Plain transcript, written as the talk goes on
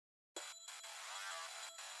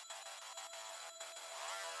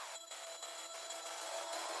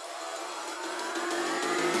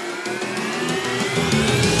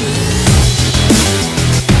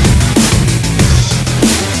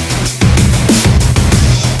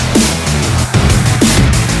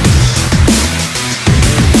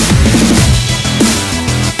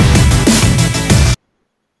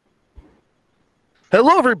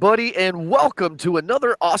Hello, everybody, and welcome to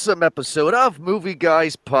another awesome episode of Movie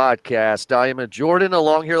Guys Podcast. I am Jordan,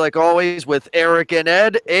 along here, like always, with Eric and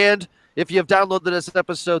Ed. And if you've downloaded this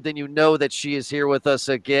episode, then you know that she is here with us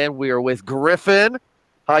again. We are with Griffin.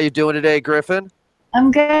 How you doing today, Griffin? I'm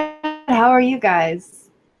good. How are you guys?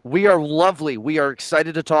 We are lovely. We are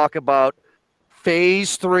excited to talk about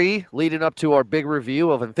Phase 3, leading up to our big review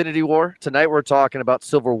of Infinity War. Tonight, we're talking about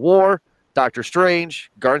Civil War, Doctor Strange,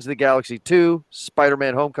 Guardians of the Galaxy 2,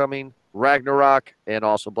 Spider-Man Homecoming, Ragnarok, and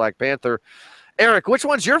also Black Panther. Eric, which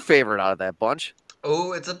one's your favorite out of that bunch?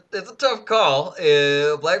 Oh, it's a tough call.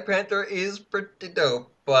 Black Panther is pretty dope,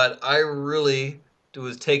 but I really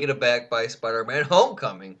was taken aback by Spider-Man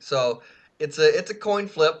Homecoming. So it's a coin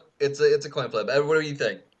flip. It's a coin flip. Ed, what do you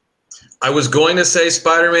think? I was going to say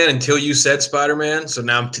Spider-Man until you said Spider-Man, so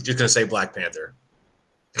now I'm just going to say Black Panther.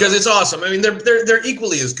 Because it's awesome. I mean, they're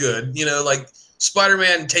equally as good. You know, like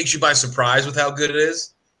Spider-Man takes you by surprise with how good it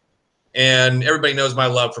is, and everybody knows my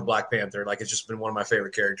love for Black Panther. Like, it's just been one of my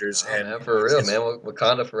favorite characters. Oh, man, for real, man.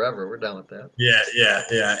 Wakanda forever. We're down with that.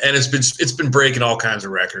 Yeah. And it's been breaking all kinds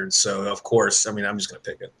of records. So of course, I mean, I'm just gonna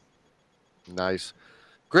pick it. Nice,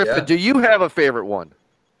 Griffin. Do you have a favorite one?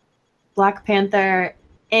 Black Panther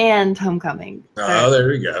and Homecoming. Oh, there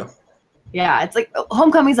we go. Yeah, it's like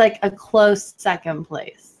Homecoming's like a close second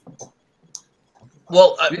place.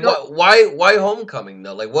 Well, why Homecoming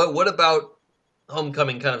though? Like, what about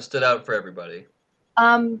Homecoming kind of stood out for everybody?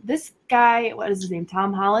 This guy, what is his name?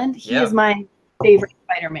 Tom Holland. He is my favorite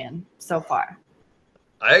Spider-Man so far.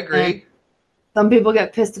 I agree. And some people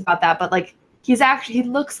get pissed about that, but like he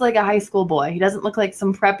looks like a high school boy. He doesn't look like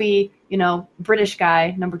some preppy, British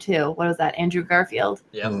guy. Number 2. What is that? Andrew Garfield.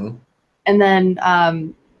 Yeah. Mm-hmm. And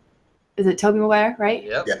then is it Tobey Maguire, right?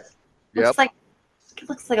 Yep. Yeah.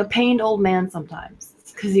 Looks like a pained old man sometimes.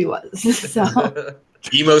 Because he was. So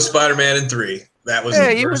Emo Spider-Man in 3. That was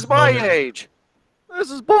he was my age.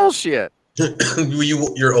 This is bullshit.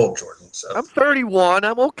 You're old, Jordan. So I'm 31.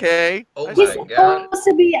 I'm okay. Oh he's my god. supposed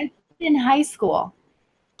to be in high school.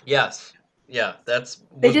 Yes. Yeah.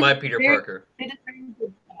 My Peter Parker. They did a very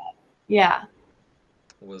good job. Yeah.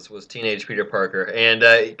 Was teenage Peter Parker, and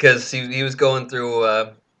because he was going through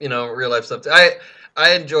real life stuff.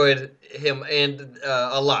 I enjoyed him and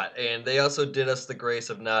a lot, and they also did us the grace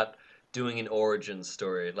of not doing an origin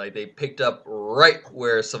story. Like, they picked up right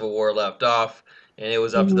where Civil War left off, and it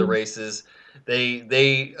was up to the races.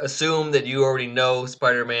 They assume that you already know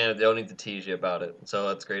Spider-Man. They don't need to tease you about it, so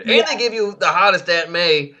that's great. Yeah. And they give you the hottest Aunt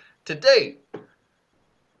May to date.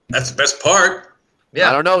 That's the best part. Yeah.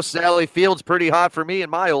 I don't know. Sally Field's pretty hot for me and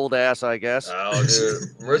my old ass, I guess. Oh,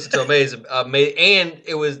 dude. Marissa Tomei is amazing. And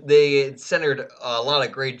they centered a lot of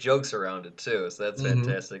great jokes around it, too. So that's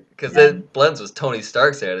fantastic. Because it blends with Tony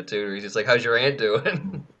Stark's attitude, where he's just like, how's your aunt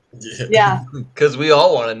doing? Yeah. Because we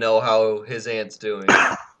all want to know how his aunt's doing.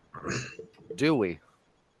 Do we?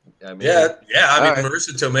 I mean,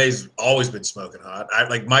 Marissa Tomei's always been smoking hot.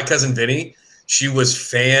 Like My Cousin Vinny, she was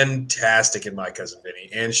fantastic in My Cousin Vinny,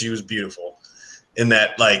 and she was beautiful in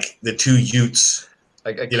that, like, the 2 Utes.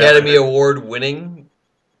 Like Academy Award winning?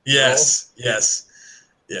 Yes. Yeah.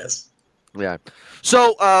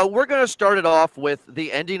 So we're going to start it off with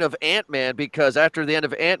the ending of Ant-Man, because after the end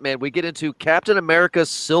of Ant-Man, we get into Captain America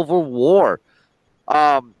Civil War.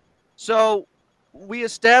 So we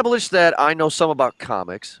established that I know some about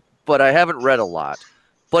comics, but I haven't read a lot.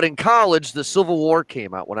 But in college, the Civil War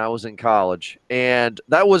came out when I was in college, and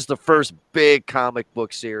that was the first big comic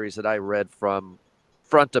book series that I read from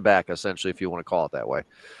front to back, essentially, if you want to call it that way.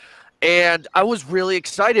 And I was really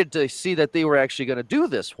excited to see that they were actually going to do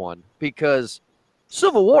this one, because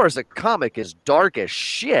Civil War as a comic is dark as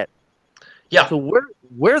shit. Yeah. So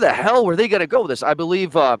where the hell were they going to go with this? I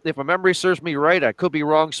believe, if my memory serves me right, I could be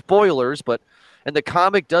wrong, spoilers, but in the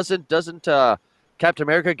comic, doesn't Captain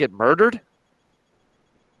America get murdered?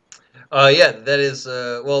 Yeah, that is.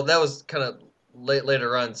 Well, that was kind of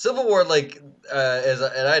later on. Civil War, like,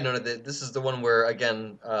 and I noted that this is the one where,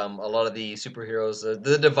 again, a lot of the superheroes,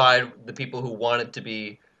 the divide, the people who want it to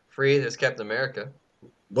be free. There's Captain America.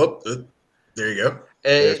 Well, there you go.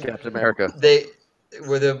 There's Captain America. They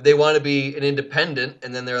want to be an independent,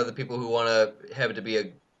 and then there are the people who want to have it to be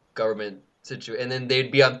a government situation, and then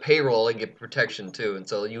they'd be on payroll and get protection too. And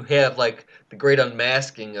so you have, like, the great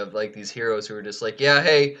unmasking of, like, these heroes who are just like, yeah,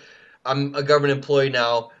 hey, I'm a government employee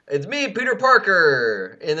now. It's me, Peter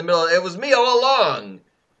Parker, in the middle. It was me all along.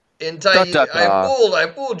 Tiny, Dun, dun, dun.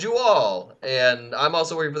 I fooled you all, and I'm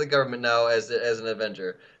also working for the government now as an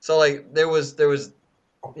Avenger. So like there was,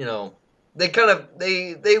 you know, they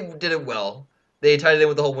did it well. They tied it in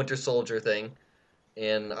with the whole Winter Soldier thing,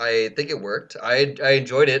 and I think it worked. I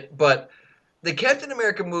enjoyed it, but the Captain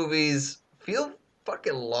America movies feel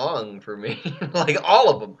fucking long for me. Like all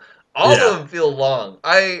of them, all Yeah. of them feel long.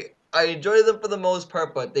 I enjoy them for the most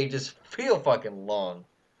part, but they just feel fucking long.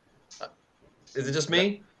 Is it just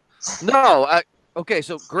me? No. Okay,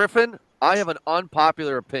 so Griffin, I have an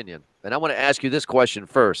unpopular opinion, and I want to ask you this question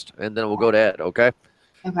first, and then we'll go to Ed. Okay.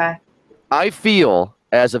 Okay. I feel,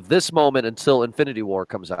 as of this moment until Infinity War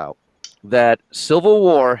comes out, that Civil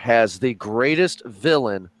War has the greatest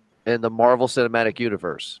villain in the Marvel Cinematic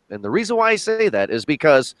Universe. And the reason why I say that is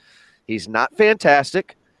because he's not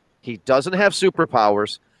fantastic. He doesn't have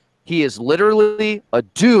superpowers. He is literally a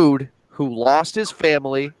dude who lost his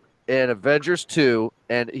family in Avengers 2,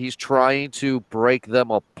 and he's trying to break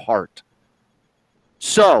them apart.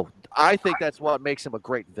 So I think that's what makes him a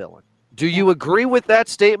great villain. Do you agree with that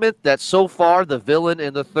statement that so far the villain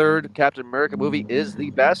in the third Captain America movie is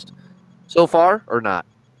the best so far, or not?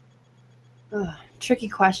 Ugh, tricky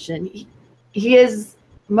question. He is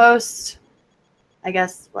most, I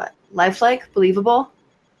guess, lifelike, believable.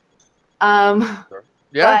 Yeah.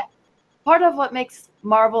 But part of what makes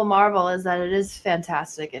Marvel is that it is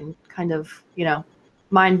fantastic and kind of,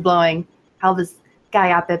 mind blowing how this guy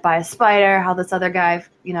got bit by a spider, how this other guy,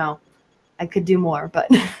 I could do more,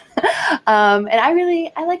 but and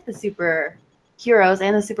I like the super heroes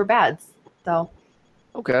and the super bads. So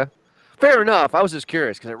Okay. Fair enough. I was just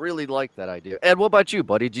curious because I really like that idea. Ed, what about you,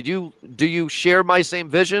 buddy? Do you share my same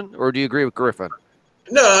vision, or do you agree with Griffin?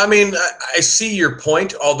 No, I mean, I see your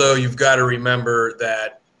point, although you've got to remember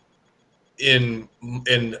that in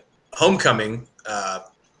Homecoming,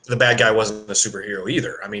 the bad guy wasn't a superhero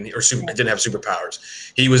either. I mean, didn't have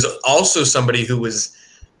superpowers. He was also somebody who was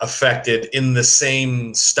affected in the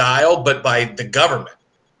same style, but by the government.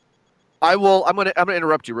 I'm gonna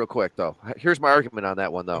interrupt you real quick though. Here's my argument on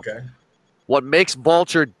that one though. Okay. What makes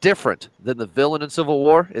Vulture different than the villain in Civil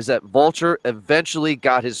War is that Vulture eventually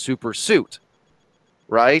got his super suit.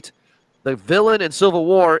 Right? The villain in Civil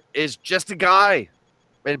War is just a guy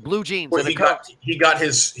in blue jeans and a coat. He got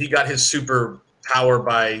his super power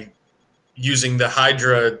by using the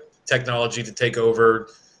Hydra technology to take over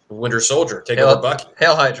Winter Soldier, over Bucky.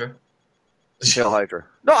 Hail Hydra. Hail Hydra.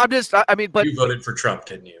 No, but you voted for Trump,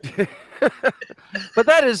 didn't you? but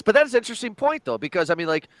that is an interesting point though, because I mean,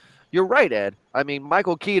 like, you're right, Ed. I mean,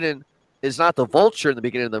 Michael Keaton is not the Vulture in the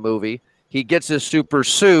beginning of the movie. He gets his super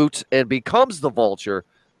suit and becomes the Vulture.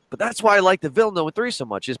 But that's why I like the villain in 3 so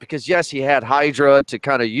much, is because yes, he had Hydra to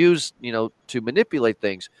kind of use, to manipulate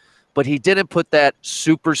things, but he didn't put that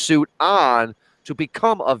super suit on to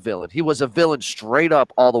become a villain. He was a villain straight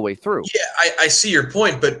up all the way through. Yeah, I see your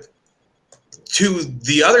point, but to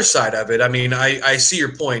the other side of it, I mean, I see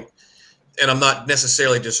your point, and I'm not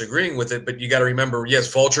necessarily disagreeing with it, but you got to remember,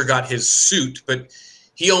 yes, Vulture got his suit, but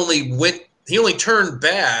he only turned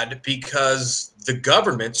bad because the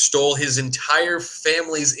government stole his entire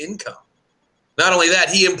family's income. Not only that,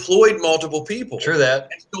 he employed multiple people. True that.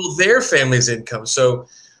 And stole their family's income. So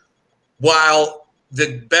while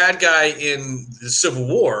the bad guy in the Civil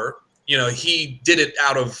War, he did it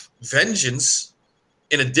out of vengeance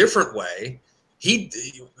in a different way,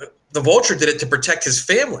 the Vulture did it to protect his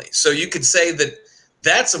family. So you could say that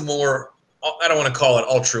that's a more, I don't want to call it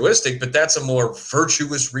altruistic, but that's a more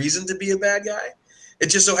virtuous reason to be a bad guy. It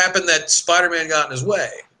just so happened that Spider-Man got in his way.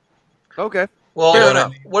 Okay.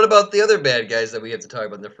 Well, what about the other bad guys that we have to talk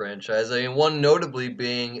about in the franchise? I mean, one notably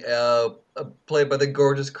being played by the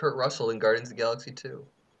gorgeous Kurt Russell in Guardians of the Galaxy 2.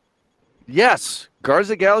 Yes, Guardians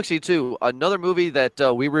of the Galaxy 2, another movie that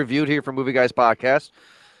we reviewed here for Movie Guys Podcast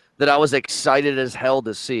that I was excited as hell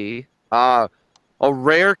to see. A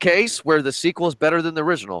rare case where the sequel is better than the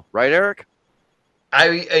original, right, Eric?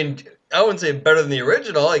 I wouldn't say better than the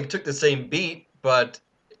original. I took the same beat, but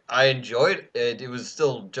I enjoyed it. It was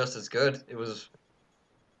still just as good. It was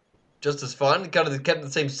just as fun. Kind of kept the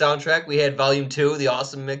same soundtrack. We had Volume 2, the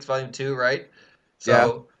Awesome Mix Volume 2, right?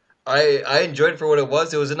 So yeah. I enjoyed it for what it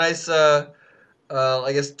was. It was a nice, I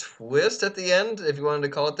guess, twist at the end, if you wanted to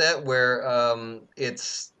call it that, where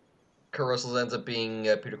it's Kurt Russell ends up being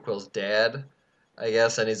Peter Quill's dad, I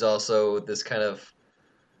guess, and he's also this kind of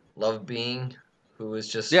love being who is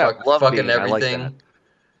just fucking everything. Like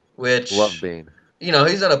which love being.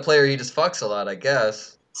 He's not a player. He just fucks a lot, I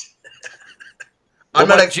guess. I'm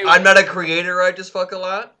not a creator. I just fuck a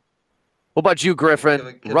lot. What about you,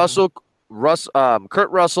 Griffin?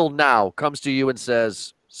 Kurt Russell now comes to you and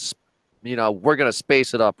says, we're gonna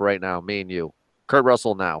space it up right now, me and you, Kurt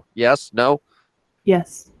Russell. Now, yes, no,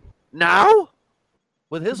 Yes. now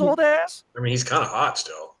with his Mhm. old ass, I mean, he's kind of hot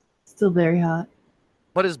still. Still very hot.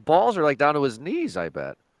 but his balls are like down to his knees. I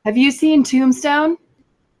bet. Have you seen Tombstone?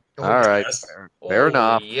 Oh, All right, yes. fair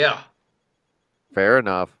enough. Yeah. Fair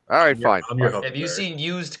enough. All right, fine. I'm your fine. Have you Huckleberry. seen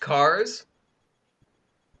Used Cars?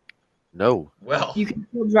 No. Well, You can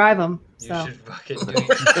still drive them. you So should fucking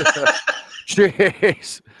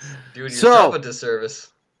Jeez. do So- yourself a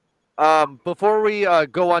disservice. Before we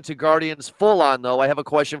go on to Guardians full on, though, I have a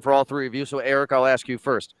question for all three of you. So, Eric, I'll ask you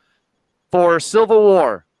first. For Civil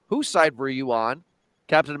War, whose side were you on?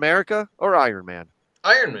 Captain America or Iron Man?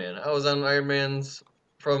 Iron Man. I was on Iron Man's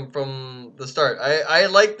from the start. I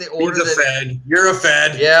like the order He's a that. Fed. You're a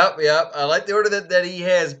Fed. Yeah. I like the order that he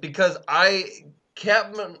has because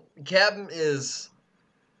Captain is.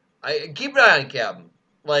 I keep an eye on Captain.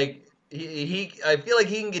 Like I feel like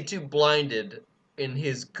he can get too blinded in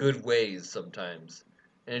his good ways sometimes,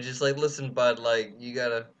 and it's just like, listen, bud, like you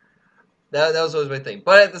gotta. That was always my thing,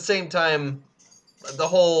 but at the same time, the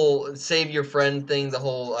whole save your friend thing, the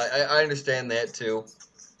whole I understand that too,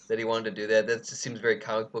 that he wanted to do that. That just seems very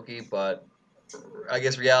comic booky, but I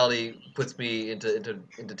guess reality puts me into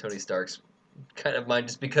Tony Stark's kind of mind,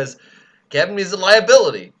 just because Captain is a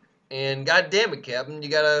liability, and god damn it, Captain, you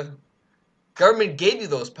gotta. Government gave you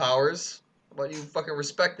those powers, but you fucking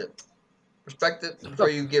respect it. Respect it before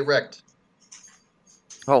you get wrecked.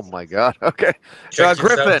 Oh, my God. Okay. Check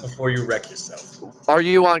Griffin. yourself before you wreck yourself. Are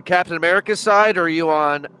you on Captain America's side or are you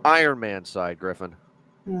on Iron Man's side, Griffin?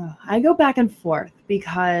 I go back and forth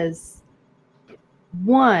because,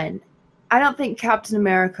 one, I don't think Captain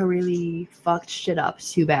America really fucked shit up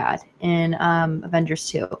too bad in Avengers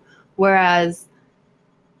 2. Whereas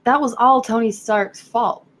that was all Tony Stark's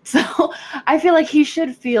fault. So I feel like he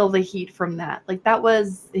should feel the heat from that. Like, that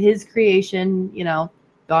was his creation,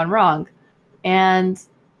 gone wrong. And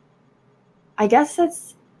I guess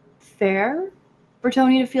that's fair for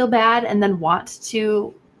Tony to feel bad and then want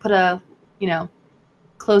to put a,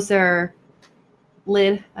 closer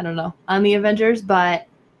lid, I don't know, on the Avengers, but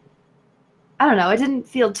I don't know. It didn't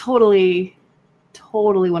feel totally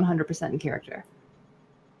 100% in character.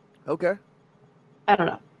 Okay. I don't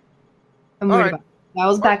know. I'm All worried right. about it. I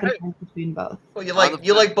was back and Okay. forth between both. Well, On the-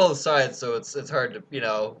 you like both sides, so it's hard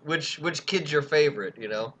to which kid's your favorite,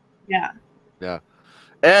 Yeah.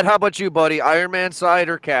 Ed, how about you, buddy? Iron Man side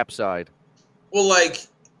or Cap side? Well,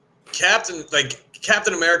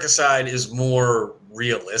 Captain America side is more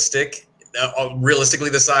realistic. Realistically,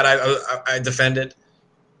 the side I defended,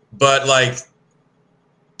 but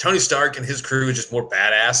Tony Stark and his crew is just more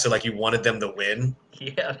badass. So you wanted them to win.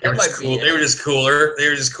 Yeah, They were that might just be cool. it. They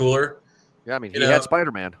were just cooler. Yeah, I mean, he You know- had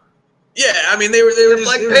Spider-Man. Yeah, I mean they were just,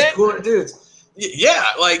 Black they were just Panther. cooler dudes. Yeah,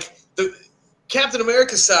 the Captain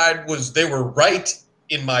America side they were right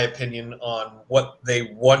in my opinion on what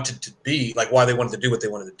they wanted to be, why they wanted to do what they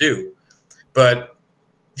wanted to do. But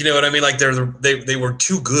you know what I mean? They were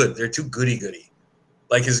too good. They're too goody. He had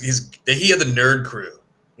the nerd crew.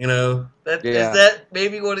 Is Yeah. that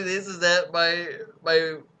maybe what it is? Is that my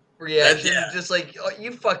reaction? Yeah. Just like, oh,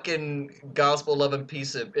 you fucking gospel loving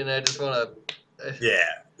piece of, and I just want to. Yeah,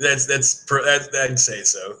 I'd say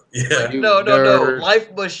so. Yeah, You No. nerd.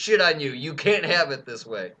 Life must shit on you. You can't have it this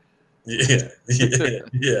way. yeah.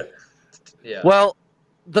 Yeah. Well,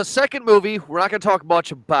 the second movie we're not going to talk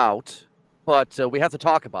much about, but we have to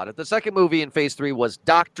talk about it. The second movie in Phase 3 was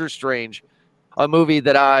Doctor Strange, a movie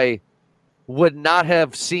that I would not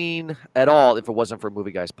have seen at all if it wasn't for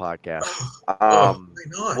Movie Guys podcast. Why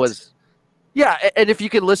not? And if you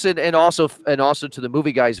can listen and also to the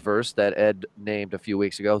Movie Guys verse that Ed named a few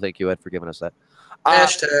weeks ago. Thank you, Ed, for giving us that.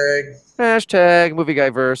 Hashtag. Movie Guy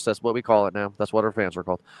verse. That's what we call it now. That's what our fans were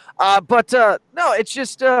called. But no, it's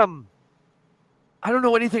just I don't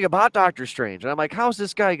know anything about Doctor Strange, and I'm like, how's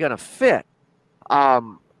this guy gonna fit?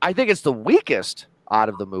 I think it's the weakest out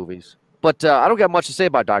of the movies, but I don't got much to say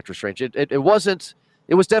about Doctor Strange. It wasn't.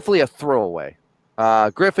 It was definitely a throwaway.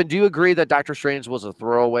 Griffin, do you agree that Doctor Strange was a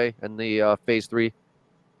throwaway in the Phase 3?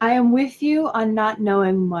 I am with you on not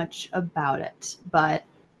knowing much about it, but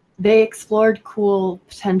they explored cool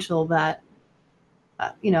potential that,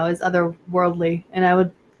 is otherworldly, and I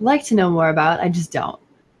would like to know more about. I just don't.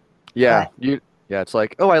 Yeah, it's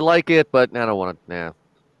like, oh, I like it, but I don't want to. Nah.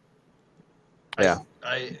 Yeah.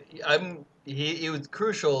 It was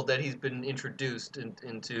crucial that he's been introduced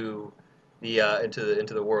into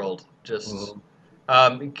the world, just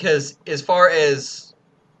because as far as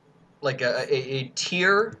a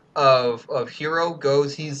tier of hero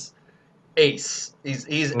goes, he's ace.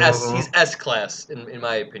 He's S class in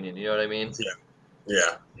my opinion. You know what I mean? Yeah.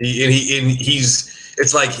 Yeah, he's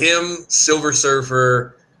it's like him, Silver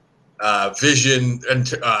Surfer, Vision,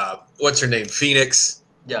 and what's her name, Phoenix.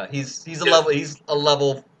 Yeah, he's a Yeah.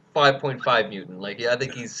 level 5.5 mutant. Like I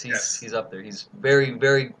think he's up there. He's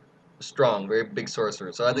very strong, very big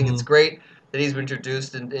sorcerer. So I think it's great that he's been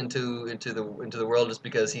introduced into the world just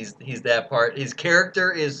because he's that part. His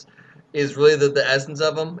character is really the essence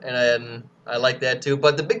of him, and I like that too.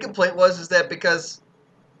 But the big complaint is that because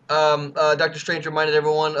Doctor Strange reminded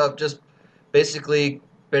everyone of just basically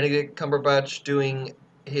Benedict Cumberbatch doing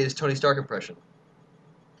his Tony Stark impression.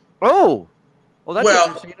 Oh, well, that's Well,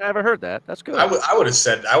 interesting. I never heard that. That's good. I would have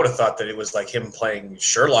thought that it was like him playing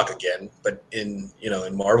Sherlock again, but in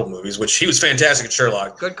Marvel movies, which he was fantastic at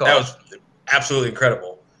Sherlock. Good call. That was absolutely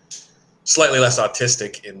incredible. Slightly less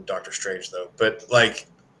autistic in Doctor Strange though, but like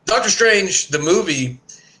Doctor Strange, the movie,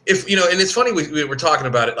 if and it's funny we were talking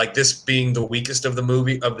about it like this being the weakest of the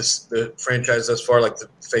the franchise thus far, like the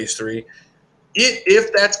Phase 3.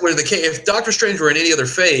 If that's where the case, if Doctor Strange were in any other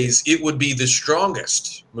phase, it would be the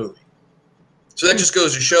strongest movie. So that just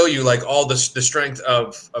goes to show you, like, all the strength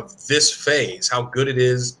of this phase, how good it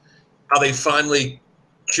is, how they finally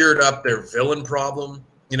cured up their villain problem.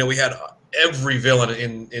 We had every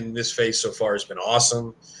villain in this phase so far has been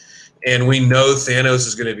awesome, and we know Thanos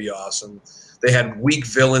is going to be awesome. They had weak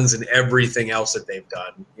villains in everything else that they've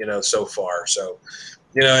done, so far. So,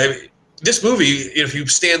 this movie, if you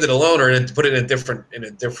stand it alone or put it in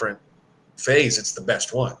a different phase, it's the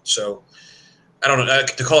best one. So. I don't know.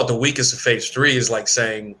 To call it the weakest of Phase 3 is like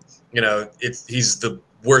saying, he's the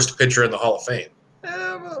worst pitcher in the Hall of Fame.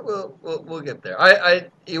 We'll get there. I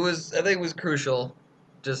think it was crucial,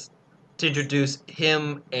 just to introduce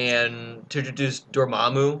him and to introduce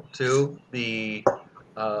Dormammu too, the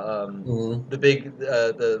big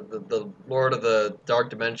the Lord of the Dark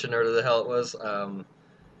Dimension, or whatever the hell it was.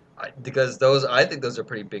 Because I think those are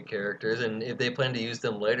pretty big characters, and if they plan to use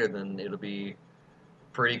them later, then it'll be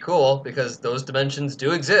pretty cool because those dimensions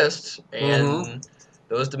do exist, and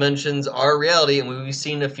those dimensions are reality, and we've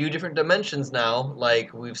seen a few different dimensions now.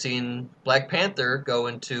 Like we've seen Black Panther go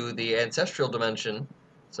into the ancestral dimension.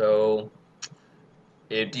 So,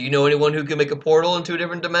 do you know anyone who can make a portal into a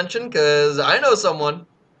different dimension? Because I know someone.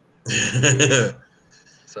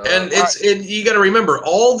 So, and you got to remember,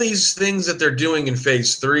 all these things that they're doing in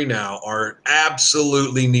Phase 3 now are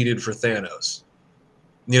absolutely needed for Thanos.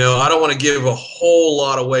 I don't want to give a whole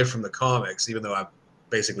lot away from the comics, even though I've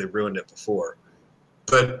basically ruined it before.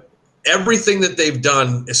 But everything that they've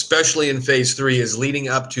done, especially in Phase 3, is leading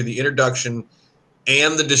up to the introduction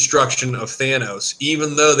and the destruction of Thanos,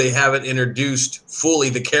 even though they haven't introduced fully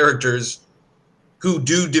the characters who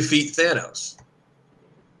do defeat Thanos.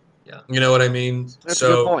 Yeah. You know what I mean? That's a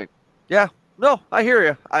good point. Yeah. No, I hear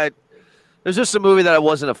you. There's just a movie that I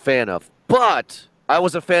wasn't a fan of, but I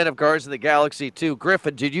was a fan of Guardians of the Galaxy 2.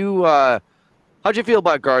 Griffin, did you? How'd you feel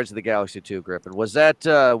about Guardians of the Galaxy 2, Griffin? Was that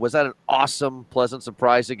an awesome, pleasant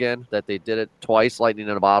surprise again that they did it twice, lightning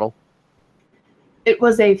in a bottle? It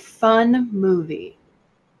was a fun movie.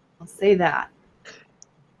 I'll say that.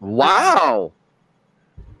 Wow.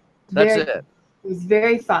 That's it. It was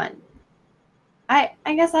very fun. I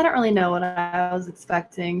guess I don't really know what I was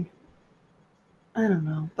expecting. I don't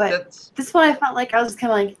know, but this one I felt like I was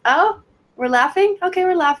kind of like, oh. We're laughing? Okay,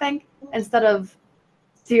 we're laughing. Instead of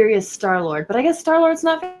serious Star-Lord. But I guess Star-Lord's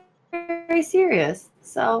not very serious.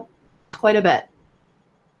 So, quite a bit.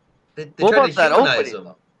 They tried to humanize him.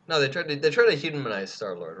 No, they tried to humanize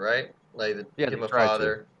Star-Lord, right? Like, give him a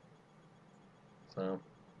father. So,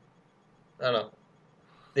 I don't know.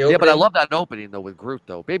 Yeah, but I love that opening, though, with Groot,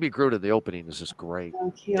 though. Baby Groot in the opening is just great.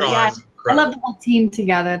 So cute. Yeah, I love the whole team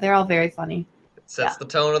together. They're all very funny. Sets the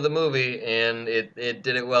tone of the movie, and it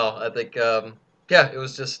did it well. I think, it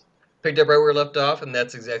was just picked up right where it left off, and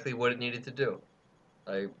that's exactly what it needed to do.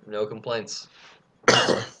 No complaints.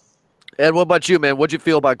 Ed, what about you, man? What'd you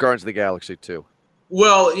feel about Guardians of the Galaxy 2?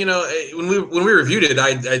 Well, when we reviewed it,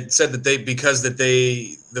 I said that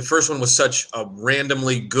the first one was such a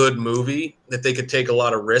randomly good movie that they could take a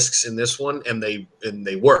lot of risks in this one, and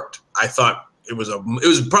they worked. I thought it was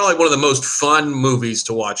probably one of the most fun movies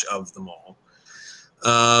to watch of them all.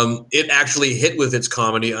 It actually hit with its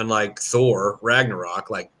comedy, unlike Thor Ragnarok.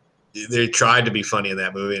 Like, they tried to be funny in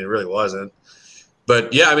that movie, and it really wasn't.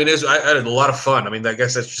 But yeah, I mean, I had a lot of fun. I mean, I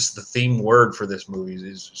guess that's just the theme word for this movie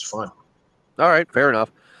is fun. All right, fair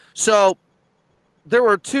enough. So there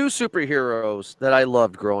were two superheroes that I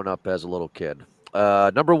loved growing up as a little kid.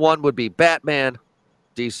 Number one would be Batman,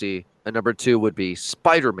 DC, and number two would be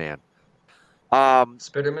Spider-Man.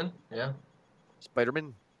 Spider-Man, yeah.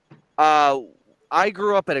 Spider-Man. I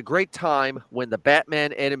grew up at a great time when the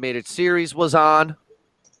Batman animated series was on,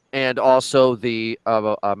 and also the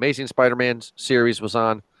Amazing Spider-Man series was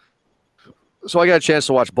on. So I got a chance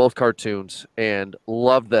to watch both cartoons and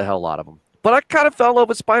loved the hell out of them. But I kind of fell in love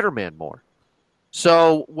with Spider-Man more.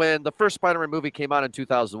 So when the first Spider-Man movie came out in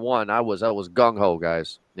 2001, I was gung-ho,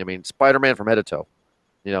 guys. I mean, Spider-Man from head to toe.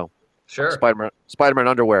 You know, Sure. Spider-Man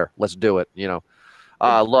underwear. Let's do it. You know,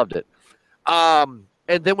 loved it. And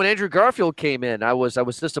then when Andrew Garfield came in, I was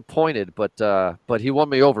disappointed, but he won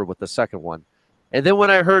me over with the second one. And then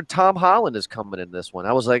when I heard Tom Holland is coming in this one,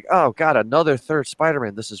 I was like, oh God, another third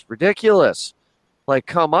Spider-Man. This is ridiculous. Like,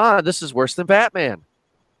 come on, this is worse than Batman.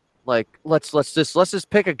 Like, let's just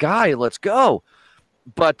pick a guy and let's go.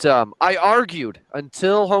 But I argued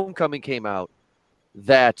until Homecoming came out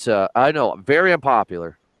that I know, very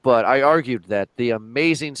unpopular, but I argued that The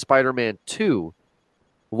Amazing Spider-Man 2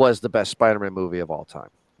 was the best Spider-Man movie of all time.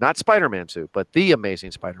 Not Spider-Man 2, but The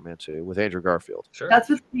Amazing Spider-Man 2 with Andrew Garfield. Sure. That's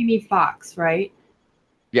with Jamie Foxx, right?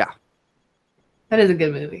 Yeah. That is a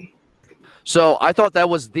good movie. So I thought that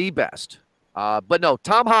was the best. But no,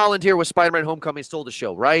 Tom Holland here with Spider-Man Homecoming stole the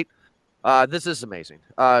show, right? This is amazing.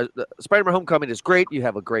 Spider-Man Homecoming is great. You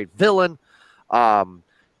have a great villain. I'm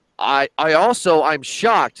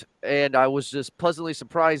shocked, and I was just pleasantly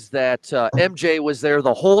surprised that MJ was there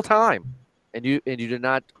the whole time, and you did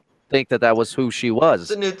not think that was who she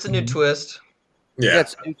was. It's a new twist. Yeah.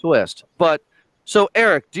 That's a new twist. But so,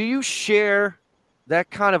 Eric, do you share that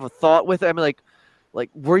kind of a thought with? I mean, like,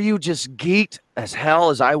 were you just geeked as hell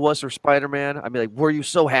as I was for Spider-Man? I mean, like, were you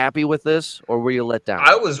so happy with this, or were you let down?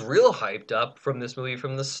 I was real hyped up from this movie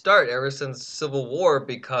from the start, ever since Civil War,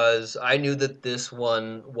 because I knew that this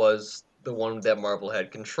one was the one that Marvel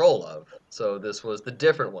had control of. So this was the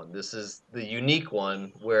different one. This is the unique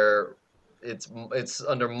one where it's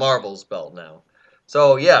under Marvel's belt now.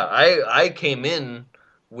 So yeah, I came in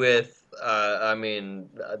with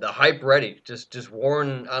the hype ready, just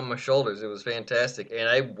worn on my shoulders. It was fantastic, and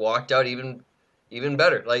I walked out even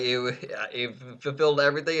better. Like it fulfilled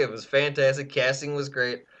everything. It was fantastic. Casting was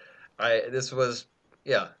great. This was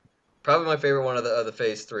probably my favorite one of the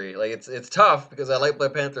Phase 3. Like it's tough because I like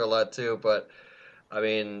Black Panther a lot too, but I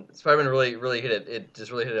mean Spider-Man really hit it. It just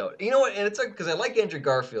really hit it out. You know what? And it's like because I like Andrew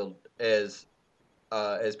Garfield as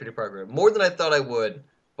Peter Parker more than I thought I would,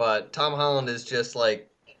 but Tom Holland is just like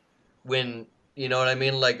when you know what I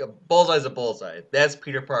mean. Like a bullseye's a bullseye. That's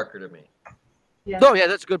Peter Parker to me. Yeah. No, yeah,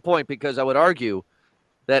 that's a good point because I would argue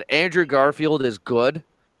that Andrew Garfield is good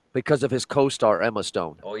because of his co-star Emma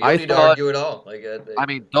Stone. Oh, you don't need to argue at all. Like, I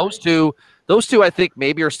mean, those two, I think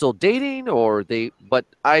maybe are still dating, but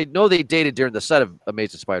I know they dated during the set of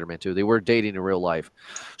Amazing Spider-Man 2. They were dating in real life.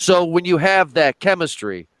 So when you have that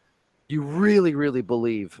chemistry, you really, really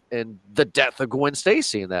believe in the death of Gwen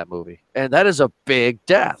Stacy in that movie, and that is a big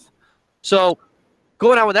death. So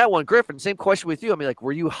going on with that one, Griffin, same question with you. I mean, like,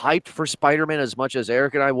 were you hyped for Spider-Man as much as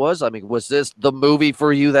Eric and I was? I mean, was this the movie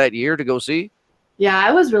for you that year to go see? Yeah,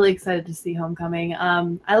 I was really excited to see Homecoming.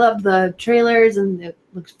 I loved the trailers, and it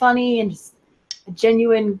looked funny and just a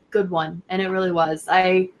genuine good one, and it really was.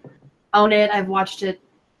 I own it. I've watched it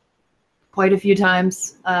quite a few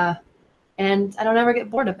times, and I don't ever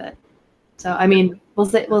get bored of it. So, I mean, we'll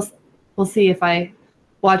see if I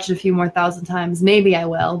watch it a few more thousand times. Maybe I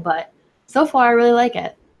will, but so far I really like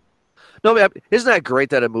it. No, I mean, isn't that great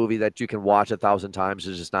that a movie that you can watch 1,000 times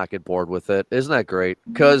and just not get bored with it? Isn't that great?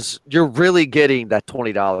 Because you're really getting that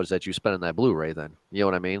 $20 that you spend on that Blu-ray then. You know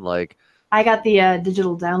what I mean? Like, I got the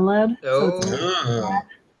digital download.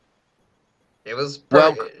 It was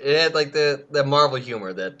Well- it had like the Marvel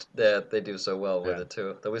humor that they do so well with it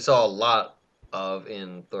too. That we saw a lot of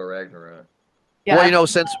in Thor Ragnarok. Yeah, well, you know,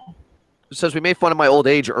 since we made fun of my old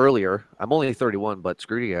age earlier, I'm only 31, but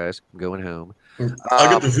screw you guys. I'm going home. I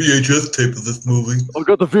got the VHS tape of this movie. I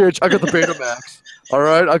got the Betamax. All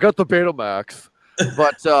right, I got the Betamax.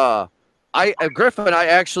 But Griffin, I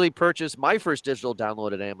actually purchased my first digital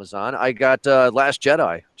download at Amazon. I got Last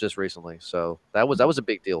Jedi just recently, so that was a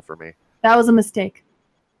big deal for me. that was a mistake.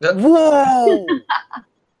 Whoa!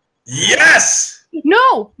 Yes.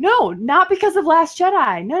 No, not because of Last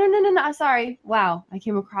Jedi. No. I'm sorry. Wow, I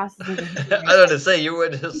came across as a I don't know to say you were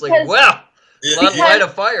just like, Because- wow, Because- light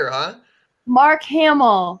of fire, huh? Mark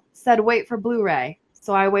Hamill said wait for Blu-ray,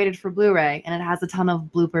 so I waited for Blu-ray, and it has a ton of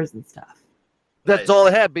bloopers and stuff. That's Nice. all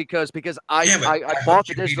it had because I Damn it. I bought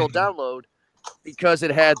the digital download because it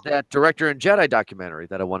had that Director and Jedi documentary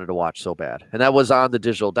that I wanted to watch so bad, and that was on the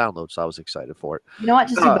digital download, so I was excited for it. You know what?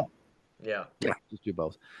 Just do both. Yeah. Yeah, just do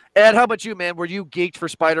both. Ed, how about you, man? Were you geeked for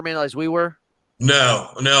Spider-Man as we were? No,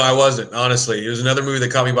 I wasn't. Honestly, it was another movie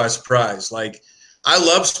that caught me by surprise. Like, I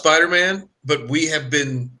love Spider-Man, but we have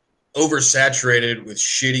been oversaturated with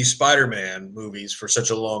shitty Spider-Man movies for such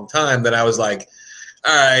a long time that I was like,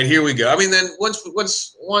 all right, here we go. I mean, then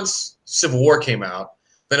once Civil War came out,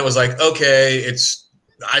 then it was like, okay,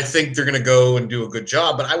 I think they're gonna go and do a good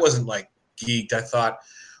job, but I wasn't like geeked. I thought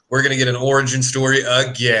we're gonna get an origin story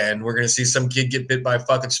again. We're gonna see some kid get bit by a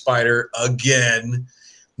fucking spider again.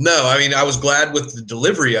 No, I mean, I was glad with the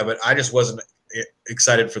delivery of it. I just wasn't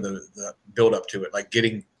excited for the build up to it, like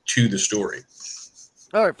getting to the story.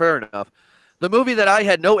 All right, fair enough. The movie that I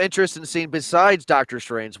had no interest in seeing besides Doctor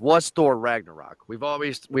Strange was Thor Ragnarok. We've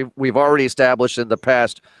already established in the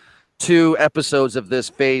past 2 episodes of this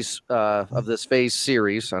phase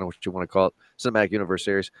series. I don't know what you want to call it, cinematic universe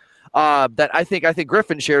series. That I think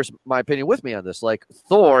Griffin shares my opinion with me on this. Like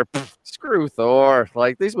Thor, screw Thor.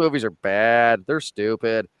 Like these movies are bad. They're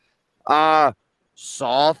stupid.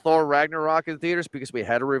 Saw Thor Ragnarok in theaters because we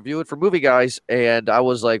had to review it for Movie Guys, and I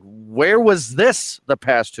was like, where was this the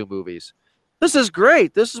past 2 movies? This is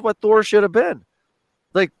great. This is what Thor should have been.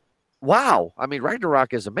 Like, wow. I mean,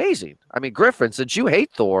 Ragnarok is amazing. I mean, Griffin, since you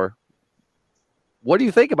hate Thor, what do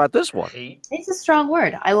you think about this one? Hate. It's a strong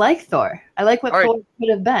word. I like Thor. I like what All right. Thor could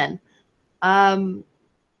have been.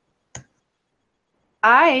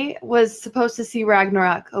 I was supposed to see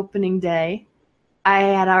Ragnarok opening day. I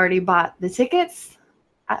had already bought the tickets.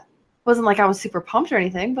 I wasn't like I was super pumped or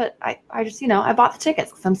anything, but I just, I bought the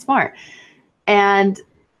tickets because I'm smart. And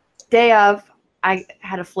day of, I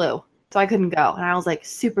had a flu, so I couldn't go. And I was like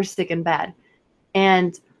super sick in bed.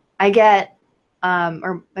 And I get,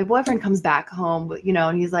 or my boyfriend comes back home,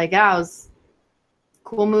 and he's like, yeah, it was a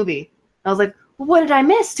cool movie. And I was like, well, what did I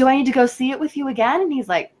miss? Do I need to go see it with you again? And he's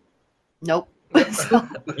like, nope.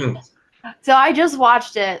 So I just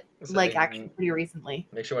watched it, actually pretty recently.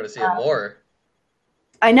 Makes you want to see it more.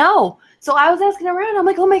 I know. So I was asking around. I'm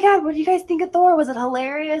like, oh my God, what do you guys think of Thor? Was it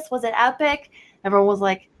hilarious? Was it epic? Everyone was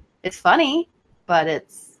like, it's funny, but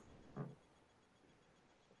it's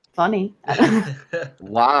funny.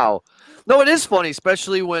 Wow. No, it is funny,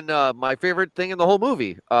 especially when my favorite thing in the whole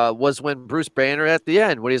movie was when Bruce Banner at the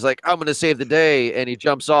end, when he's like, I'm going to save the day, and he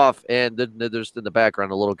jumps off, and then there's in the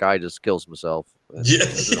background, a little guy just kills himself.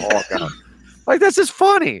 Like, that's just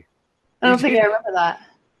funny. I don't think I remember that.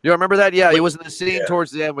 You remember that? Yeah, it was in the scene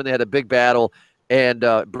towards the end when they had a big battle, and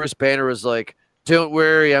Bruce Banner was like, don't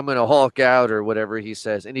worry, I'm going to Hulk out, or whatever he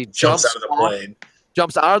says. And he jumps out of the plane.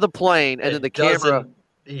 Jumps out of the plane, and then the camera...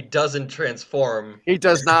 He doesn't transform. He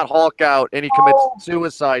does not Hulk out, and he commits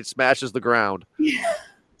suicide, smashes the ground.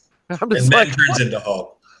 I'm just and like, then turns into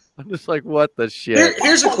Hulk. I'm just like, what the shit?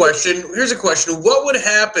 Here's a question. What would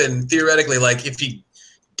happen, theoretically, like, if he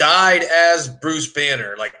died as Bruce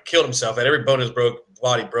Banner, like, killed himself, had every bone in his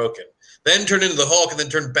body broken, then turned into the Hulk, and then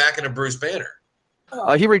turned back into Bruce Banner?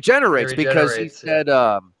 He regenerates because he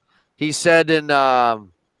said in the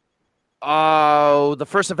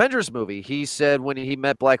first Avengers movie, he said when he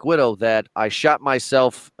met Black Widow that I shot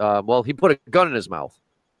myself. He put a gun in his mouth,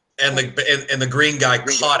 and the green guy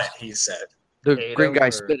caught it. He said the green guy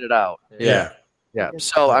spit it out. Yeah.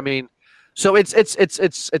 So I mean,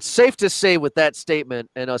 it's safe to say with that statement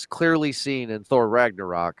and us clearly seeing in Thor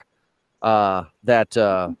Ragnarok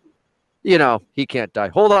that he can't die.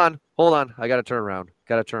 Hold on. I got to turn around.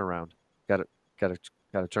 Got to turn around.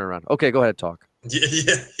 Okay, go ahead, talk.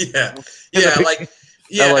 Yeah.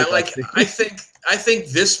 I think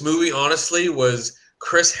this movie honestly was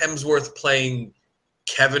Chris Hemsworth playing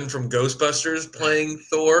Kevin from Ghostbusters playing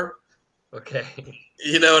Thor. Okay.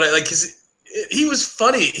 You know what I like? Cause he was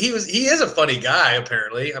funny. He is a funny guy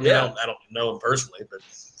apparently. I mean, I don't know him personally, but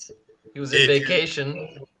he was in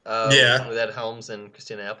Vacation. With Ed Helms and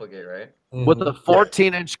Christina Applegate, right? With a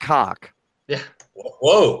 14-inch cock. Yeah.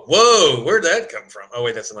 Whoa! Where'd that come from? Oh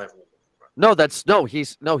wait, that's a knife. No,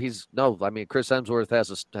 I mean, Chris Hemsworth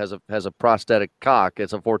has a prosthetic cock.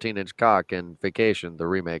 It's a 14-inch cock in Vacation, the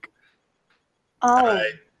remake. Oh.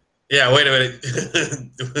 Yeah, wait a minute.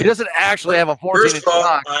 He doesn't actually have a 14-inch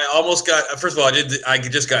cock. First of all, I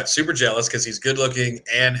just got super jealous because he's good looking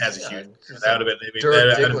and has a huge. That would have been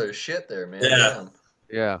ridiculous shit there, man.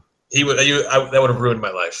 Yeah. That would have ruined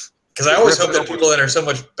my life. Because I always hope that people that are so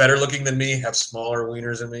much better looking than me have smaller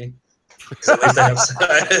wieners than me.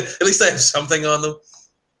 At least I have something on them.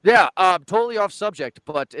 Yeah, totally off subject.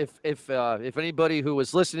 But if anybody who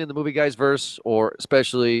was listening to the Movie Guys verse, or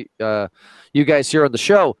especially you guys here on the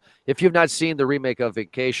show, if you've not seen the remake of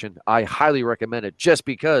Vacation, I highly recommend it. Just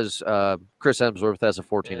because Chris Hemsworth has a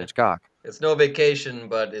 14-inch cock. It's no Vacation,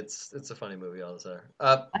 but it's a funny movie all the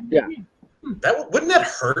time. Yeah. Wouldn't that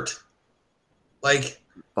hurt? Like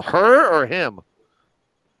her or him?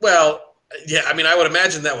 Well, Yeah, I mean, I would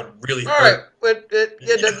imagine that would really All right, hurt.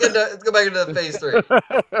 let's go back into phase 3.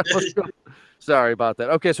 Let's go. Sorry about that.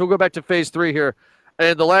 Okay, so we'll go back to phase 3 here.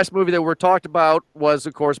 And the last movie that we're talked about was,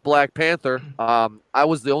 of course, Black Panther. I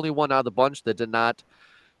was the only one out of the bunch that did not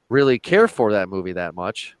really care for that movie that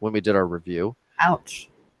much when we did our review. Ouch.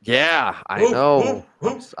 Yeah, I know.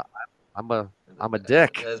 I'm a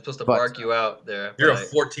dick. It's supposed to but- mark you out there. You're a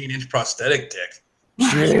but 14-inch prosthetic dick.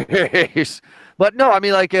 Jeez. But no, I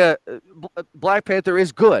mean, like, Black Panther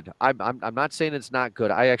is good. I'm not saying it's not good.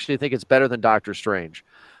 I actually think it's better than Doctor Strange,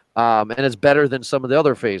 and it's better than some of the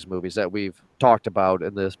other Phase movies that we've talked about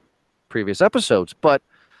in the previous episodes. But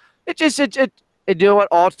it you know what?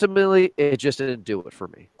 Ultimately, it just didn't do it for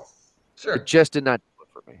me. Sure. It just did not do it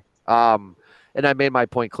for me. And I made my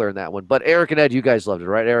point clear in that one. But Eric and Ed, you guys loved it,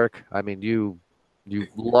 right, Eric? I mean, you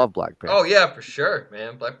love Black Panther. Oh yeah, for sure,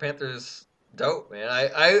 man. Black Panther's dope, man.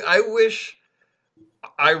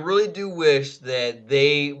 I really do wish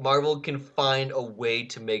that Marvel can find a way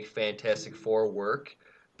to make Fantastic Four work,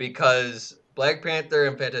 because Black Panther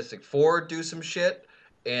and Fantastic Four do some shit,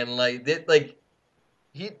 and I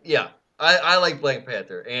like Black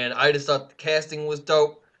Panther, and I just thought the casting was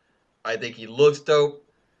dope. I think he looks dope.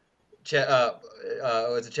 It's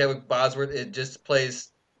a Chadwick Bosworth. It just plays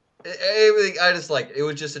everything. I just liked it. It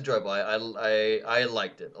was just enjoyable. I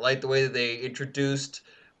liked it. I liked the way that they introduced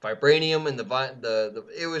vibranium and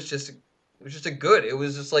it was just a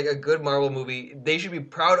good Marvel movie. They should be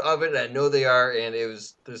proud of it, and I know they are. And it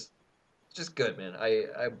was just good, man.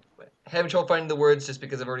 I having trouble finding the words just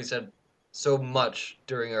because I've already said so much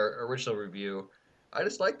during our original review. I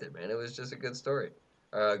just liked it, man. It was just a good story.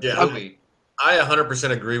 Good movie. I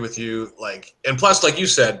 100% agree with you. And plus, like you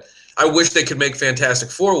said, I wish they could make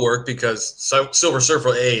Fantastic Four work, because Silver Surfer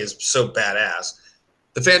A is so badass.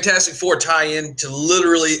 The Fantastic Four tie in to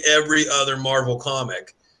literally every other Marvel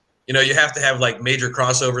comic. You know, you have to have like major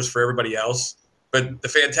crossovers for everybody else, but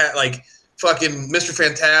fucking Mr.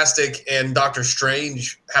 Fantastic and Doctor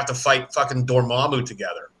Strange have to fight fucking Dormammu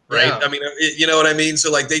together, right? Yeah. I mean, you know what I mean?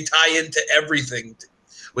 So like they tie into everything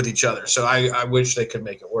with each other. So I wish they could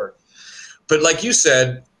make it work. But like you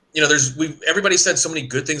said, you know, everybody said so many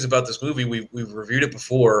good things about this movie. We've reviewed it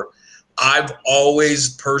before. I've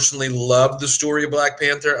always personally loved the story of Black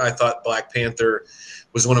Panther. I thought Black Panther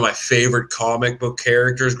was one of my favorite comic book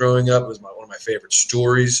characters growing up. It was one of my favorite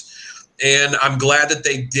stories. And I'm glad that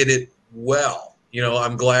they did it well. You know,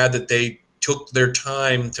 I'm glad that they took their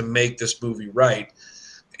time to make this movie right.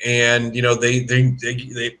 And, you know, they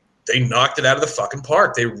knocked it out of the fucking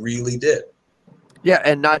park. They really did. Yeah,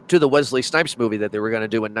 and not to the Wesley Snipes movie that they were going to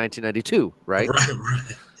do in 1992, right? Right.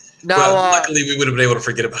 Now, well, luckily, we would have been able to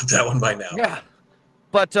forget about that one by now. Yeah,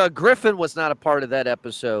 but Griffin was not a part of that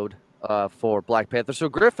episode for Black Panther. So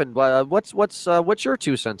Griffin, what's your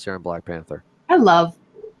 2 cents here on Black Panther? I love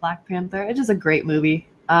Black Panther. It's just a great movie.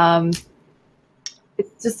 It's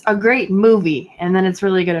just a great movie, and then it's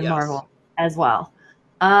really good in Marvel as well.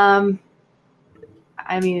 I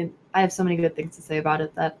mean, I have so many good things to say about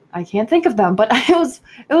it that I can't think of them, but it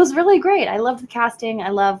was really great. I love the casting. I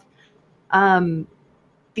love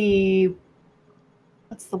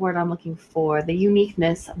what's the word I'm looking for? The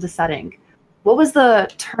uniqueness of the setting. What was the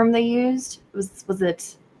term they used? Was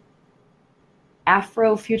it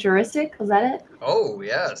Afrofuturistic? Was that it? Oh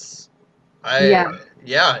yes. You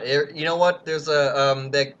know what? There's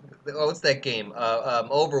what's that game?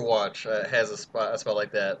 Overwatch has a spot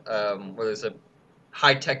like that, where there's a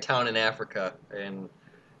high-tech town in Africa, and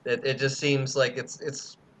it just seems like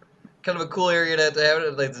it's kind of a cool area to have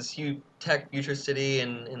it, like this huge tech future city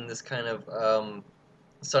in this kind of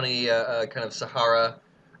sunny kind of Sahara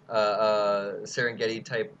Serengeti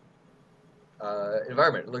type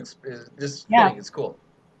environment. It looks just fitting. It's cool.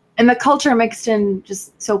 And the culture mixed in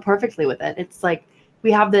just so perfectly with it. It's like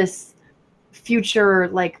we have this future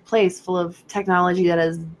like place full of technology that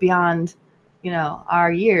is beyond, you know,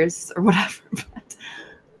 our years or whatever.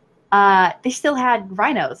 But they still had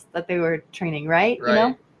rhinos that they were training, right? You know,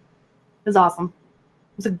 it was awesome.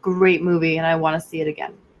 It was a great movie, and I want to see it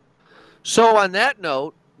again. So on that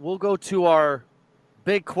note, we'll go to our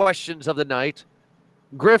big questions of the night.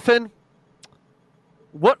 Griffin,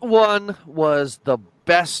 what one was the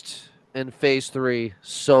best in Phase 3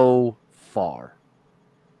 so far?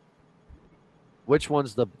 Which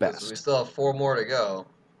one's the best? We still have 4 more to go.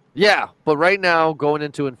 Yeah, but right now, going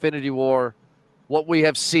into Infinity War, what we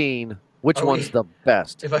have seen, which one's the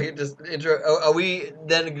best? If I could just are we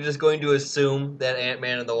then just going to assume that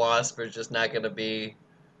Ant-Man and the Wasp are just not going to be...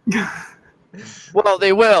 Well,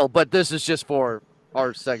 they will, but this is just for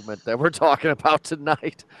our segment that we're talking about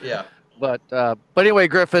tonight. Yeah. But anyway,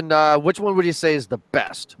 Griffin, which one would you say is the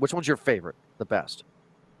best? Which one's your favorite? The best?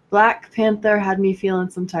 Black Panther had me feeling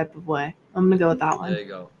some type of way. I'm gonna go with that one. There you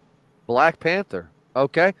go. Black Panther.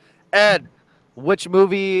 Okay. Ed, which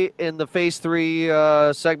movie in the Phase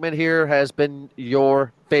 3 segment here has been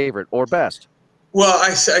your favorite or best? Well,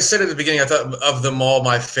 I said at the beginning, I thought of them all,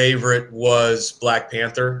 my favorite was Black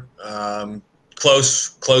Panther.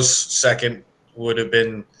 Close second would have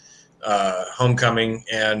been Homecoming,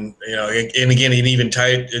 and again, an even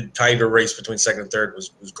tighter race between second and third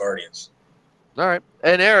was Guardians. All right.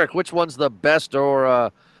 And Eric, which one's the best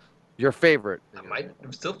or your favorite?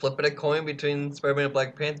 I'm still flipping a coin between Spider-Man and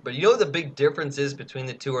Black Panther, but you know the big difference is between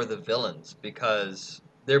the two are the villains, because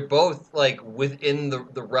they're both like within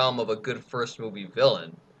the realm of a good first movie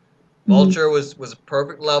villain. Vulture was a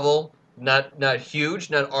perfect level, not huge,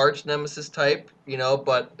 not arch nemesis type,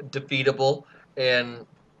 but defeatable, and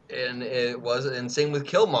same with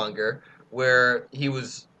Killmonger, where he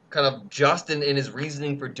was kind of just in his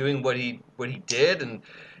reasoning for doing what he did, and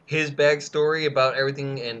his backstory about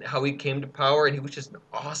everything and how he came to power, and he was just an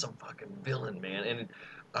awesome fucking villain, man,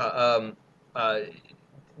 and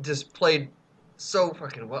just played so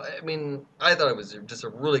fucking well. I mean, I thought it was just a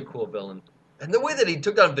really cool villain. And the way that he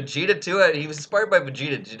took down Vegeta too, he was inspired by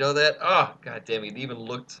Vegeta. Did you know that? Oh, god damn, he even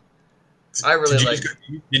looked. I really liked.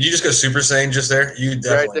 Did you just go Super Saiyan just there? You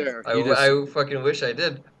definitely. Right there. I fucking wish I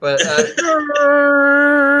did, but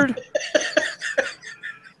Nerd.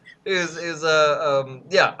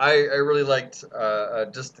 yeah, I really liked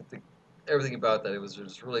just everything about that. It was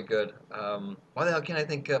just really good. Why the hell can't I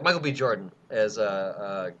think Michael B. Jordan as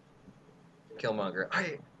Killmonger?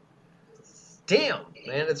 Damn,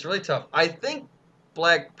 man, it's really tough. I think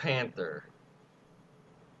Black Panther.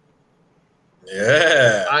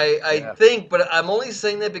 Yeah. I think, but I'm only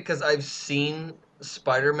saying that because I've seen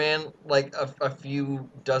Spider-Man like a few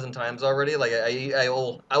dozen times already. Like I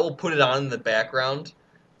will put it on in the background.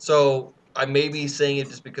 So I may be saying it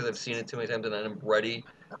just because I've seen it too many times and I'm ready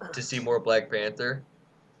to see more Black Panther.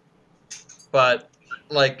 But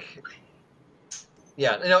like,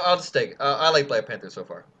 yeah, I'll just take. I like Black Panther so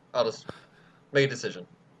far. I'll just make a decision.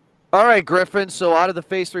 All right, Griffin. So out of the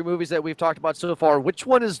Phase 3 movies that we've talked about so far, which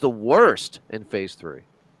one is the worst in Phase 3?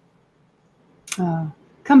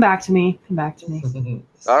 Come back to me. Come back to me.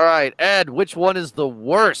 All right, Ed, which one is the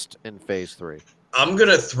worst in Phase 3? I'm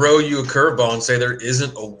gonna throw you a curveball and say there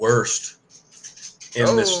isn't a worst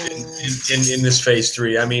in this Phase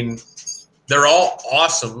 3. I mean, they're all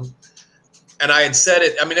awesome, and I had said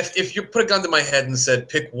it. I mean, if you put a gun to my head and said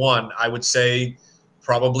pick one, I would say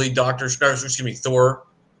probably Thor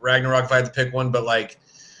Ragnarok if I had to pick one. But like,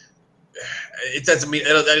 it doesn't mean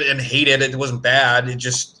I didn't hate it. It wasn't bad. It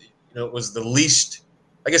just it was the least.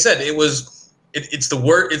 Like I said, it was. It's the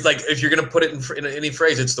worst. It's like if you're gonna put it in any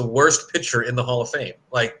phrase, it's the worst picture in the Hall of Fame.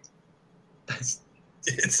 Like,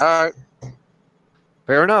 it's all right.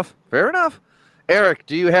 Fair enough. Fair enough. Eric,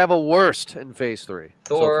 do you have a worst in Phase 3?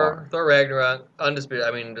 Thor Ragnarok, undisputed.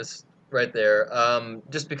 I mean, just right there.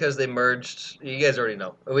 Just because they merged, you guys already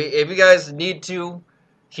know. If you guys need to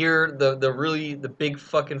hear the big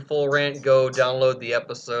fucking full rant, go download the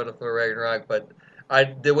episode of Thor Ragnarok. But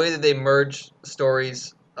the way that they merged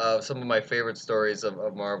stories. Some of my favorite stories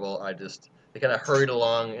of Marvel, they kind of hurried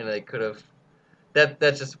along, and they could have.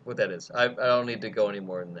 That's just what that is. I don't need to go any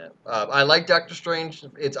more than that. I like Doctor Strange.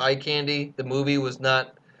 It's eye candy. The movie was kind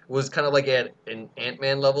of like at an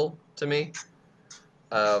Ant-Man level to me,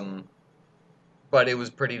 but it was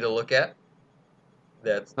pretty to look at.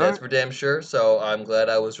 That's for damn sure. So I'm glad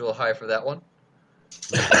I was real high for that one.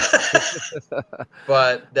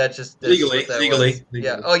 But that's legally.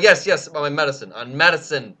 Yeah. Oh yes. On medicine.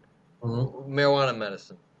 Marijuana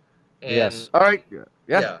medicine. And yes. All right.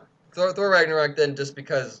 Yeah. Thor Ragnarok. Then just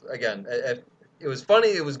because again, it was funny.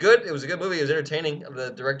 It was good. It was a good movie. It was entertaining.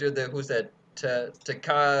 The director, who's that?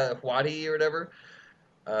 Taika Waititi or whatever,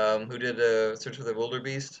 who did Search for the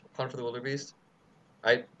Wildebeest, Hunt for the Wildebeest.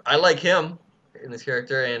 I like him in this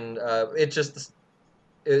character, and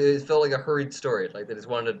it felt like a hurried story. Like they just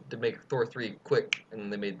wanted to make Thor 3 quick,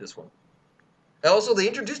 and they made this one. And also, they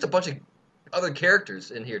introduced a bunch of other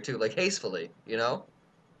characters in here, too, like hastily,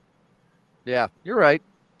 Yeah, you're right.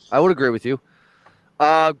 I would agree with you.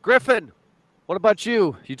 Griffin, what about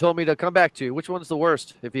you? You told me to come back to you. Which one's the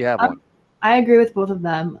worst, if you have one? I agree with both of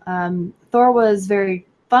them. Thor was very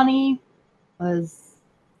funny, was,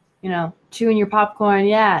 chewing your popcorn.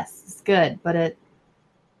 Yes, it's good, but it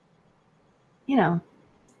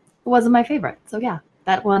wasn't my favorite. So yeah,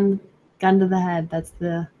 that one, gun to the head. That's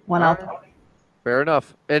the one I'll take. Fair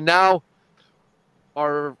enough. And now,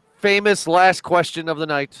 our famous last question of the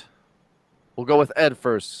night. We'll go with Ed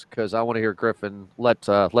first because I want to hear Griffin. Let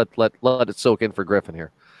it soak in for Griffin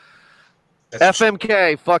here.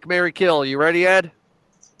 FMK, fuck, marry, kill. You ready, Ed?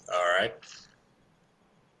 All right.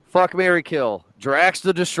 Fuck, marry, kill. Drax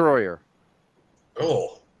the Destroyer.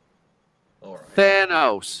 Oh. All right.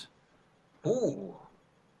 Thanos. Ooh.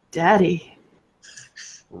 Daddy.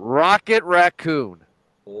 Rocket Raccoon.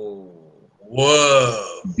 Ooh.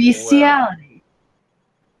 Whoa. Bestiality.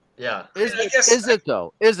 Yeah. Is I guess- it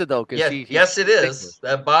though? Is it though? 'Cause Yes, it is.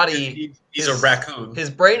 That body. He's a raccoon. His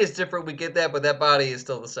brain is different. We get that, but that body is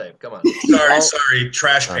still the same. Come on. Sorry,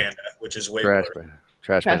 Trash Panda, which is way Trash worse. Panda.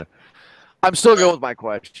 Trash Panda. I'm still going with my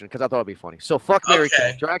question because I thought it'd be funny. So fuck, marry, kill.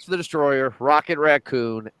 Okay. Drax the Destroyer, Rocket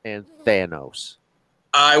Raccoon, and Thanos.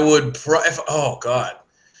 I would. Oh God.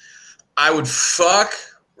 I would fuck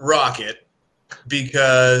Rocket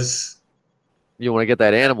because. You want to get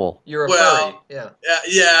that animal? You're a Well, furry. Yeah.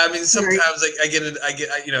 Yeah. I mean, sometimes like I get it.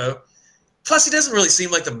 You know. Plus, he doesn't really seem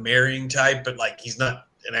like the marrying type, but like he's not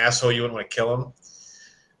an asshole. You wouldn't want to kill him.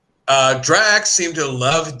 Drax seemed to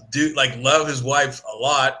love his wife a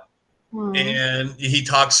lot, and he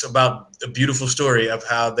talks about a beautiful story of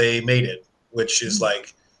how they made it, which is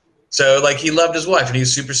like, so like he loved his wife, and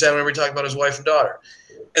he's super sad whenever he talked about his wife and daughter.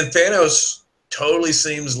 And Thanos totally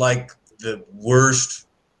seems like the worst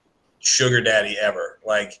sugar daddy ever.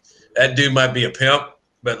 Like that dude might be a pimp,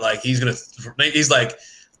 but like he's like,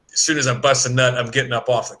 as soon as I bust a nut, I'm getting up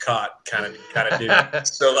off the cot kind of dude.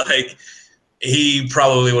 So like he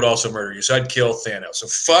probably would also murder you. So I'd kill Thanos. So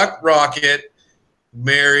fuck Rocket,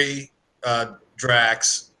 marry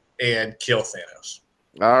Drax, and kill Thanos.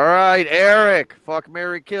 All right, Eric. Fuck,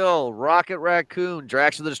 marry, kill. Rocket Raccoon,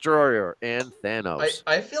 Drax the Destroyer, and Thanos.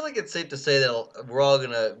 I feel like it's safe to say that we're all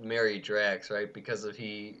gonna marry Drax, right? Because of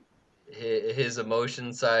his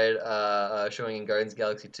emotion side, showing in Guardians of the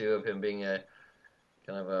Galaxy 2 of him being a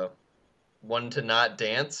kind of a one to not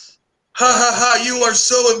dance. Ha ha ha! You are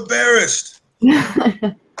so embarrassed.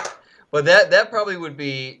 But that probably would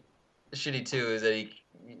be shitty too. Is that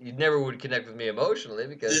he never would connect with me emotionally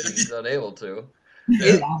because he's unable to.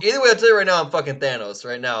 Either way, I'll tell you right now, I'm fucking Thanos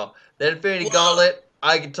right now. That Infinity Gauntlet,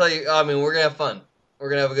 I can tell you. I mean, we're gonna have fun. We're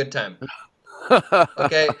gonna have a good time.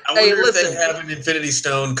 Okay. I Hey, wonder if listen. they have an Infinity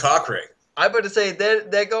Stone cock ring. I'm about to say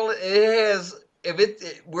that gauntlet. It has.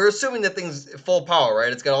 We're assuming that thing's full power,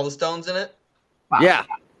 right? It's got all the stones in it. Yeah.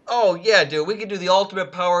 Oh yeah, dude. We could do the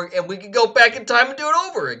ultimate power, and we could go back in time and do it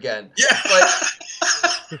over again. Yeah.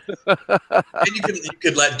 And you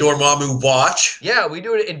could let Dormammu watch. Yeah, we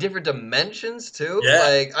do it in different dimensions too. Yeah.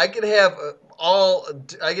 Like I could have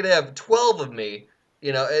I could have 12 of me.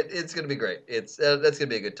 You know, it's gonna be great. That's gonna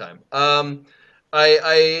be a good time.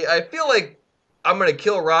 I feel like I'm gonna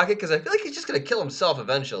kill Rocket because I feel like he's just gonna kill himself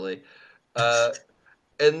eventually.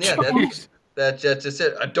 And yeah, that's just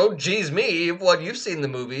it. Don't G's me. What you've seen the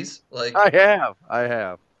movies, like I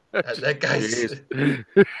have. that guy's.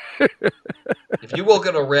 If you woke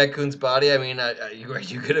up in a raccoon's body, I mean, are you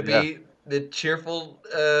gonna be the cheerful?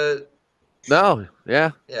 No,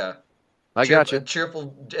 yeah, Yeah. I got you.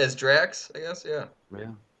 Cheerful as Drax, I guess. Yeah.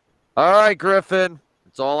 Yeah. All right, Griffin.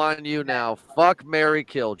 It's all on you now. Fuck, marry,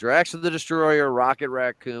 kill. Drax the Destroyer, Rocket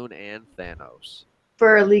Raccoon, and Thanos.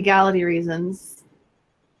 For legality reasons,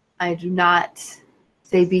 I do not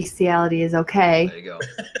say bestiality is okay, There you go.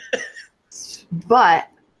 but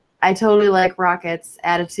I totally like Rocket's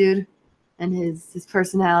attitude and his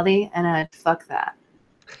personality, and I'd fuck that.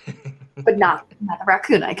 But not the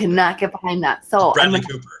raccoon. I cannot get behind that. So Bradley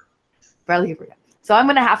Cooper. Bradley Cooper. Yeah. So I'm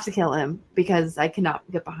gonna have to kill him because I cannot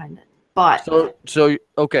get behind it. But So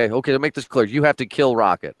okay. To make this clear, you have to kill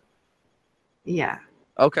Rocket. yeah,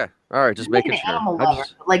 Okay. All right. Just I'm like making an sure. animal I lover,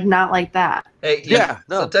 just- like not like that. Hey, Yeah,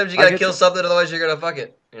 no, sometimes you I gotta get kill you. something, otherwise you're gonna fuck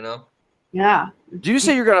it. You know. Yeah. Do you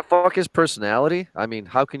say you're gonna fuck his personality? I mean,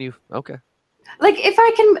 how can you? Okay. Like if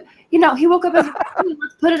I can, he woke up as a raccoon,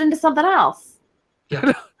 let's put it into something else.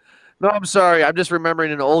 No, I'm sorry. I'm just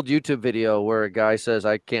remembering an old YouTube video where a guy says,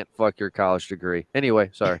 "I can't fuck your college degree." Anyway,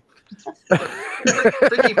 sorry.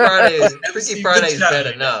 Freaky Friday is MC bad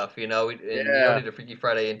Good enough. You know, you Yeah. don't need a Freaky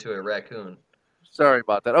Friday into a raccoon. Sorry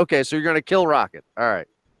about that. Okay, so you're gonna kill Rocket. All right.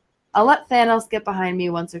 I'll let Thanos get behind me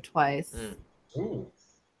once or twice. Ooh.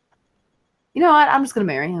 You know what? I'm just gonna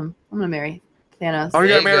marry him. I'm gonna marry Thanos. Oh,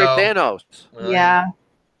 you're gonna There you marry go. Thanos. Yeah,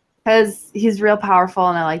 because he's real powerful,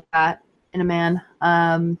 and I like that in a man.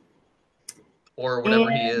 Or whatever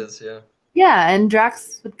he And- is. Yeah. Yeah, and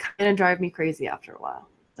Drax would kind of drive me crazy after a while.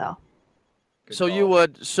 So Good So call. you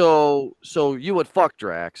would you would fuck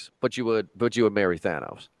Drax, but you would marry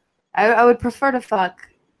Thanos. I would prefer to fuck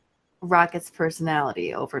Rocket's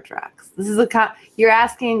personality over Drax? This is you're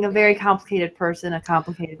asking a very complicated person a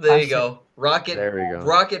complicated There question. you go. Rocket. There we go.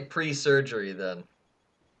 Rocket pre-surgery. Then.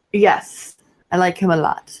 Yes, I like him a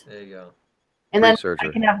lot. There you go. And then Pre-surgery.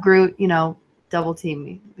 I can have Groot, double team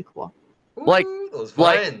me. It'd be cool. Ooh, Like- those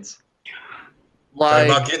like- vines. Talking Like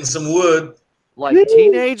about getting some wood.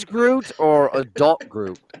 teenage Groot or adult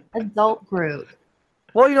Groot? Adult Groot.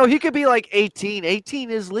 Well, he could be like 18.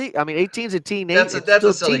 18 is 18's a teenage. That's a it's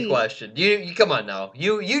still silly teen. question. You come on now.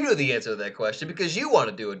 You knew the answer to that question because you want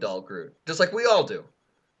to do adult Groot, just like we all do.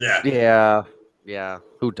 Yeah. Yeah.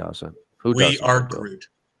 Who doesn't? Who We doesn't? are Groot.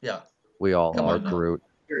 Yeah, We all Come are on now. Groot.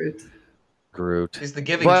 Groot. he's the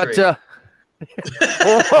giving But tree.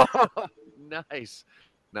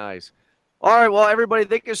 nice. All right, well, everybody,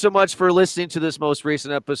 thank you so much for listening to this most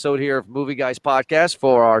recent episode here of Movie Guys Podcast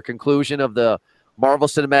for our conclusion of the Marvel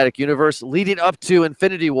Cinematic Universe leading up to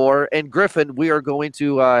Infinity War. And Griffin, we are going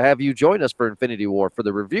to have you join us for Infinity War for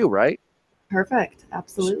the review, right? Perfect.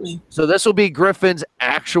 Absolutely. So this will be Griffin's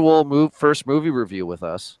actual first movie review with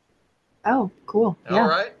us. Oh, cool. All Yeah.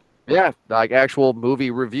 right. Yeah, like actual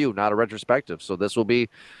movie review, not a retrospective. So this will be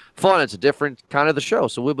fun. It's a different kind of the show.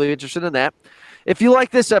 So we'll be interested in that. If you like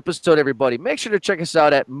this episode, everybody, make sure to check us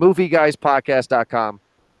out at movieguyspodcast.com.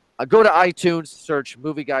 Go to iTunes, search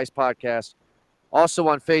Movie Guys Podcast. Also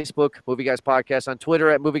on Facebook, Movie Guys Podcast. On Twitter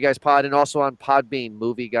at Movie Guys Pod. And also on Podbean,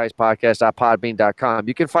 movieguyspodcast.podbean.com.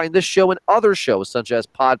 You can find this show and other shows such as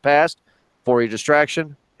Podpast, For Your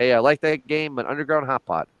Distraction. Hey, I like that game, an Underground Hot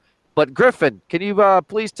Pot. But Griffin, can you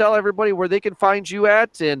please tell everybody where they can find you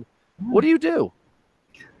at and what do you do?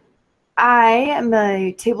 I am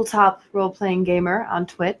a tabletop role-playing gamer on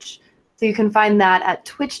Twitch. So you can find that at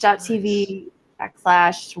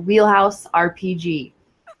twitch.tv/Wheelhouse RPG.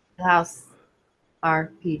 Wheelhouse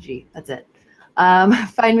RPG. That's it.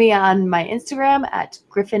 Find me on my Instagram at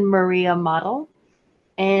Griffin Maria Model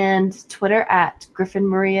and Twitter at Griffin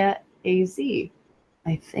Maria AZ,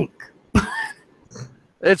 I think.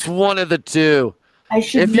 It's one of the two. I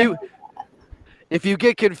should If you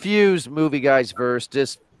get confused, Movie Guys verse,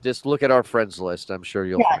 just look at our friends list. I'm sure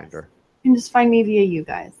you'll Yes. find her. You can just find me via you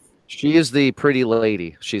guys. She is the pretty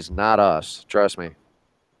lady. She's not us. Trust me.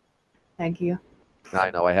 Thank you.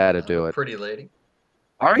 I know. I had to do it. Pretty lady.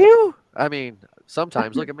 Are you? I mean,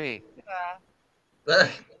 sometimes. Look at me. Look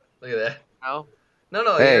at that. No.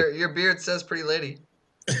 No. Hey. Your beard says pretty lady.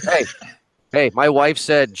 Hey, my wife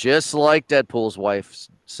said, just like Deadpool's wife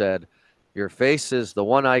said, your face is the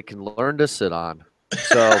one I can learn to sit on.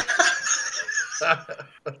 So.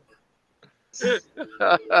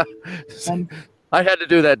 I had to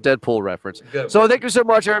do that Deadpool reference. Good. So thank you so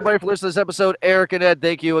much, everybody, for listening to this episode. Eric and Ed,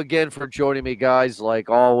 thank you again for joining me, guys. Like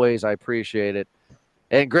always, I appreciate it.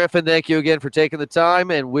 And Griffin, thank you again for taking the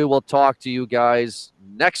time, and we will talk to you guys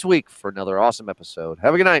next week for another awesome episode.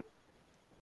 Have a good night.